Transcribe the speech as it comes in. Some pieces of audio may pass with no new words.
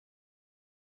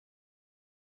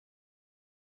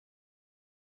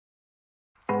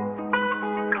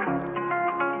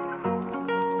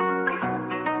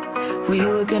We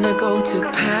were gonna go to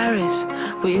Paris,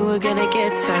 we were gonna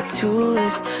get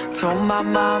tattoos. Told my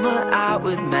mama I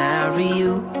would marry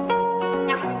you.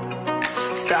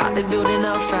 Started building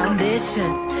a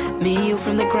foundation, me, you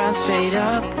from the ground straight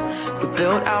up. We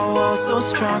built our wall so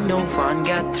strong, no one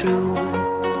got through.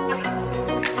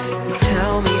 You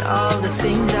tell me all the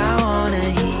things I wanna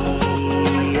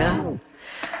hear.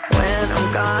 When I'm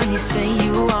gone, you say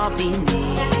you won't be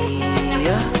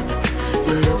near.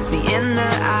 You look me in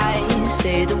the eye,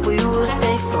 say that we will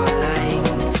stay for life.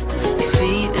 These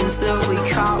feelings that we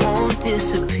caught won't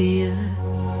disappear.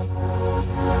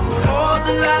 All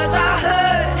the lies I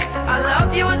heard, I love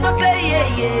you as my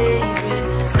favorite.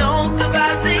 No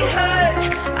goodbyes, they hurt,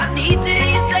 I need to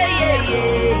hear you say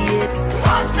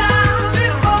one time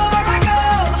before I go.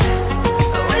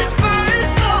 Whisper it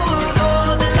slow,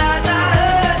 all the lies I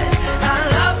heard, I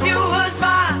love you was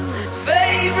my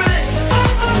favorite.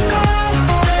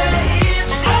 Say it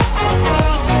slow.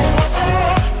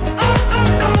 I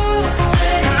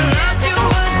love you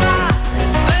was my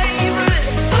favorite.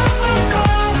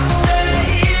 Say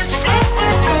it slow.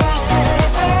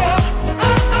 I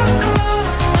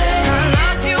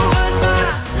love you was my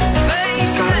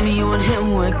favorite. Told me you and him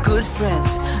were good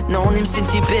friends, known him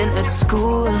since you've been at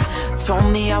school. Told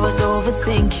me I was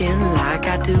overthinking like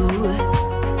I do.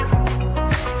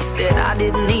 He said I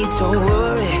didn't need to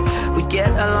worry, we'd get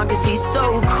along cause he's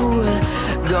so cool.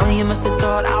 Girl, you must have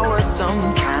thought I was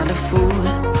some kind of fool.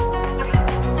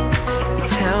 You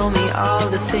tell me all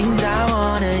the things I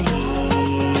wanna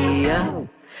hear.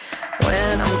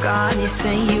 When I'm gone, you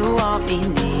say you won't be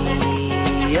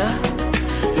near.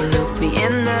 You look me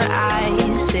in the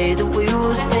eye, say that we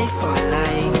will stay for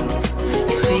life.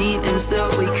 These feelings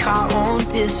that we caught won't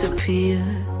disappear.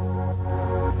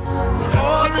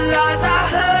 All the lies I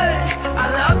heard, I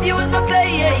love you as my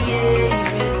favorite.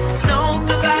 No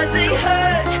goodbyes, they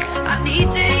hurt, I need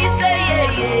to hear you say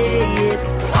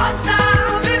one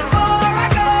time before I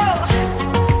go.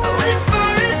 Whisper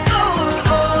it slow,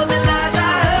 all the lies I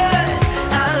heard,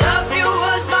 I love you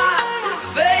was my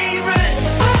favorite.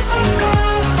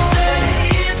 Say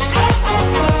it slow. I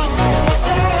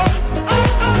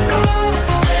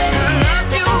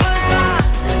love you was my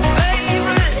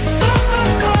favorite.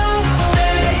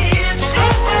 Say it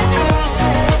slow. I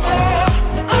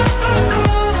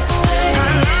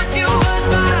love you was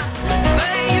my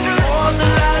favorite. All the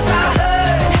lies I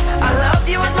heard, I love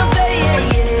you was my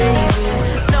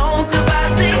favorite. No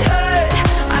goodbyes, they hurt,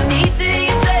 I need to hear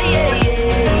you say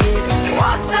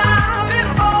one time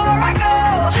before I go.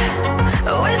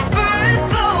 Whisper it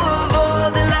slow, all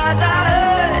the lies I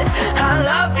heard, I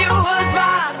love you was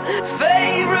my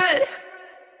favorite.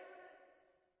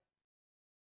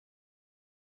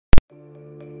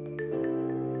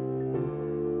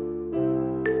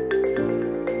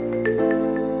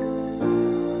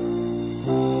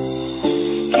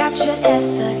 Captured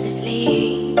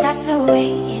effortlessly, that's the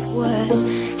way it was.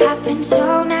 Happened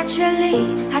so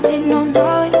naturally, I did not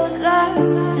know it was love.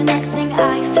 The next thing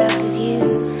I felt was you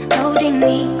holding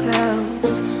me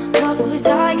close. What was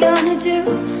I gonna do?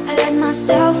 I let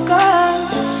myself go,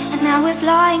 and now we're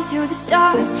flying through the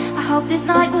stars. I hope this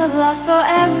night will last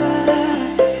forever.